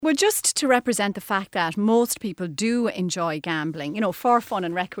Well, just to represent the fact that most people do enjoy gambling, for fun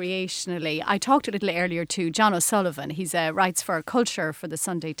and recreationally. I talked a little earlier to John O'Sullivan. He's writes for culture for the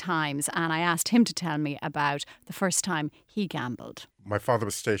Sunday Times, and I asked him to tell me about the first time he gambled. My father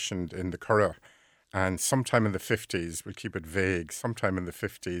was stationed in the Curragh, and sometime in the 50s, we'll keep it vague, sometime in the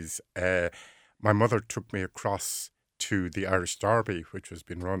 50s, my mother took me across to the Irish Derby, which has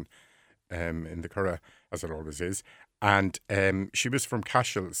been run in the Curragh, as it always is. And she was from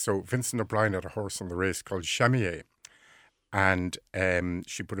Cashel, so Vincent O'Brien had a horse on the race called Chamier. And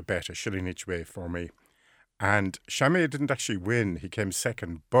she put a bet, a shilling each way for me. And Chamier didn't actually win, he came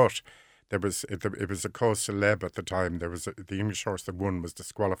second, but it was a cause célèbre at the time. The English horse that won was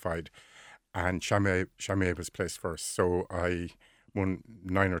disqualified, and Chamier was placed first. So I won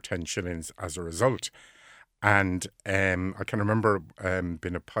 9 or 10 shillings as a result. And I can remember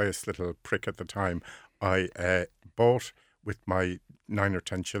being a pious little prick at the time. I bought with my 9 or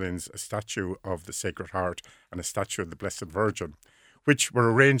 10 shillings a statue of the Sacred Heart and a statue of the Blessed Virgin, which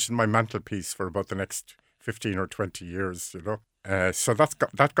were arranged in my mantelpiece for about the next 15 or 20 years, So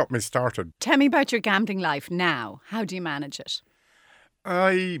that got me started. Tell me about your gambling life now. How do you manage it?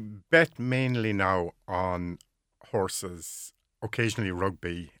 I bet mainly now on horses, occasionally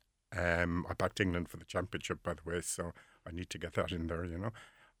rugby. I backed England for the championship, by the way, so I need to get that in there,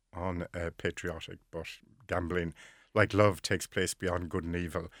 on patriotic, but gambling, like love, takes place beyond good and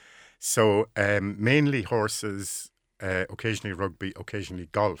evil. So mainly horses, occasionally rugby, occasionally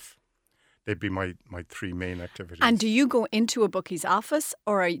golf. They'd be my 3 main activities. And do you go into a bookie's office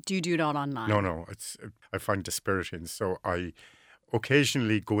or do you do it all online? No. I find dispiriting. So I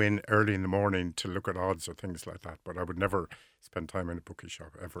occasionally go in early in the morning to look at odds or things like that, but I would never spend time in a bookie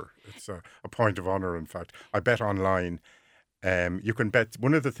shop ever. It's a point of honour, in fact. I bet online. You can bet.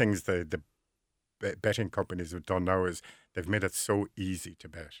 One of the things the betting companies have done now is they've made it so easy to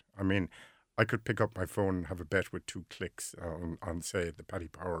bet. I mean, I could pick up my phone and have a bet with 2 clicks on say, the Paddy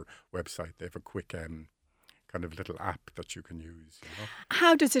Power website. They have a quick kind of little app that you can use.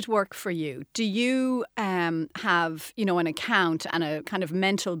 How does it work for you? Do you have, an account and a kind of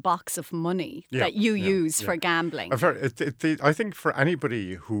mental box of money that you use for gambling? I think for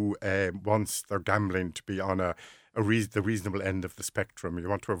anybody who wants their gambling to be on the reasonable end of the spectrum, you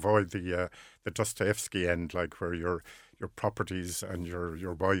want to avoid the Dostoevsky end, like where your properties and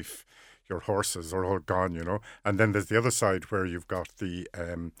your wife, your horses are all gone, And then there's the other side where you've got the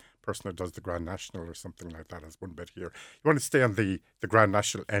person who does the Grand National or something like that as one bet here. You want to stay on the Grand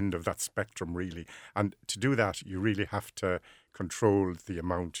National end of that spectrum, really. And to do that, you really have to control the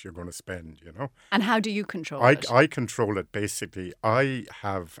amount you're going to spend, And how do you control it? I control it, basically. I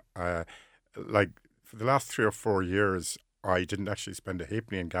have, for the last 3 or 4 years, I didn't actually spend a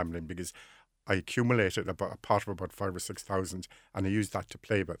halfpenny in gambling because I accumulated a pot of about 5,000 or 6,000 and I used that to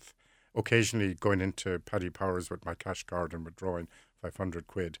play with. Occasionally going into Paddy Powers with my cash card and withdrawing 500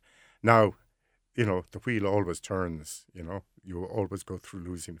 quid. Now, the wheel always turns, you always go through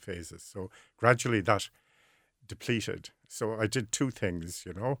losing phases. So gradually that depleted. So I did 2 things,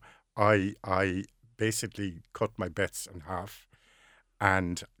 I basically cut my bets in half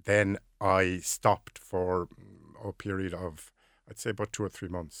and then I stopped for a period of, I'd say about 2 or 3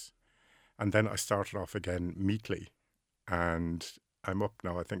 months. And then I started off again meekly and I'm up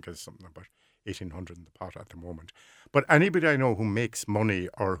now, I think there's something about 1,800 in the pot at the moment. But anybody I know who makes money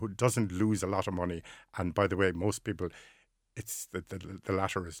or who doesn't lose a lot of money, and by the way, most people, it's the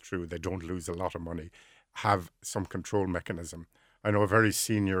latter is true, they don't lose a lot of money, have some control mechanism. I know a very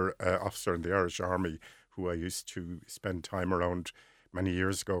senior officer in the Irish Army who I used to spend time around many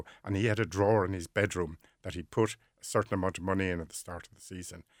years ago, and he had a drawer in his bedroom that he put a certain amount of money in at the start of the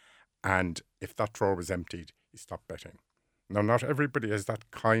season. And if that drawer was emptied, he stopped betting. Now, not everybody has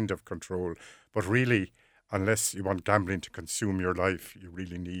that kind of control, but really, unless you want gambling to consume your life, you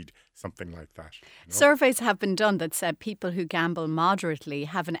really need something like that. Surveys have been done that said people who gamble moderately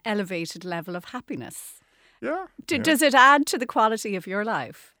have an elevated level of happiness. Yeah. Does it add to the quality of your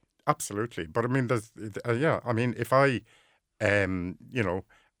life? Absolutely. But I mean, if I, and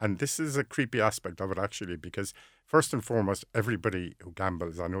this is a creepy aspect of it actually, because first and foremost, everybody who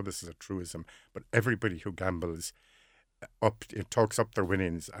gambles, I know this is a truism, but everybody who gambles it talks up their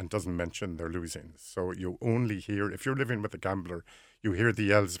winnings and doesn't mention their losings. So you only hear, if you're living with a gambler, you hear the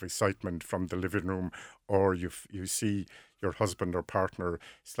yells of excitement from the living room, or you see your husband or partner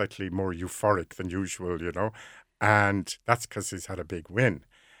slightly more euphoric than usual, and that's because he's had a big win.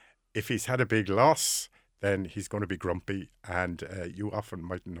 If he's had a big loss, then he's going to be grumpy, and you often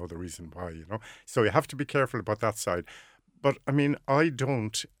mightn't know the reason why, So you have to be careful about that side. But I mean, I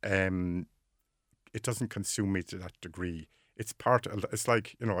don't. It doesn't consume me to that degree. it's part. It's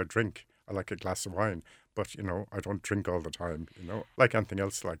like, I drink. I like a glass of wine, but I don't drink all the time. Like anything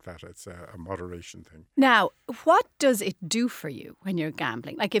else like that. It's a moderation thing. Now, what does it do for you when you're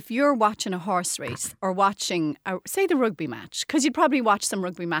gambling? Like if you're watching a horse race or watching, say, the rugby match, because you'd probably watch some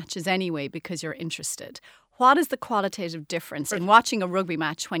rugby matches anyway because you're interested. What is the qualitative difference in watching a rugby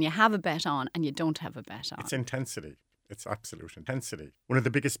match when you have a bet on and you don't have a bet on? It's intensity. It's absolute intensity. One of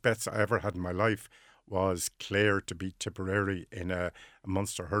the biggest bets I ever had in my life was Clare to beat Tipperary in a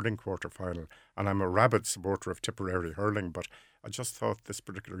Munster hurling quarter-final. And I'm a rabid supporter of Tipperary hurling, but I just thought this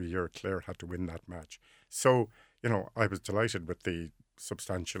particular year Clare had to win that match. So, I was delighted with the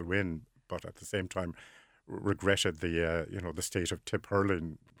substantial win, but at the same time regretted the state of tip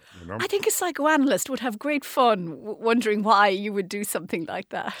hurling. I think a psychoanalyst would have great fun wondering why you would do something like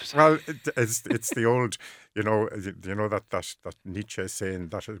that. Well, it's the old, that Nietzsche saying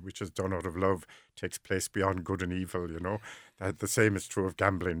that which is done out of love takes place beyond good and evil. That the same is true of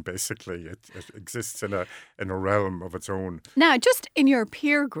gambling. Basically, it exists in a realm of its own. Now, just in your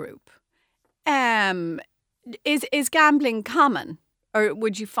peer group, is gambling common, or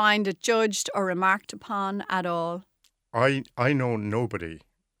would you find it judged or remarked upon at all? I know nobody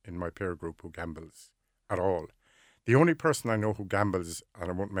in my peer group who gambles at all. The only person I know who gambles, and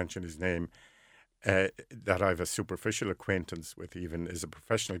I won't mention his name, that I have a superficial acquaintance with even, is a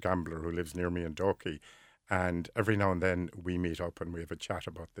professional gambler who lives near me in Dalkey. And every now and then we meet up and we have a chat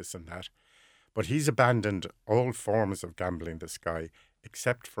about this and that. But he's abandoned all forms of gambling, this guy,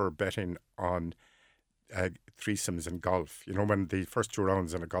 except for betting on threesomes in golf. When the first two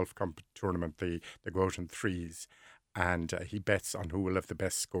rounds in a golf tournament, they go out in threes, and he bets on who will have the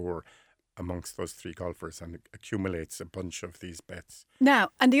best score amongst those three golfers and accumulates a bunch of these bets. Now,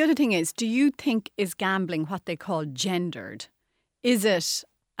 and the other thing is, do you think is gambling what they call gendered? Is it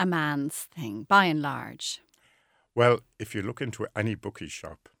a man's thing, by and large? Well, if you look into any bookie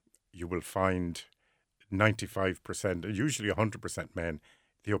shop, you will find 95%, usually 100% men,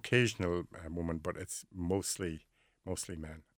 the occasional woman, but it's mostly men.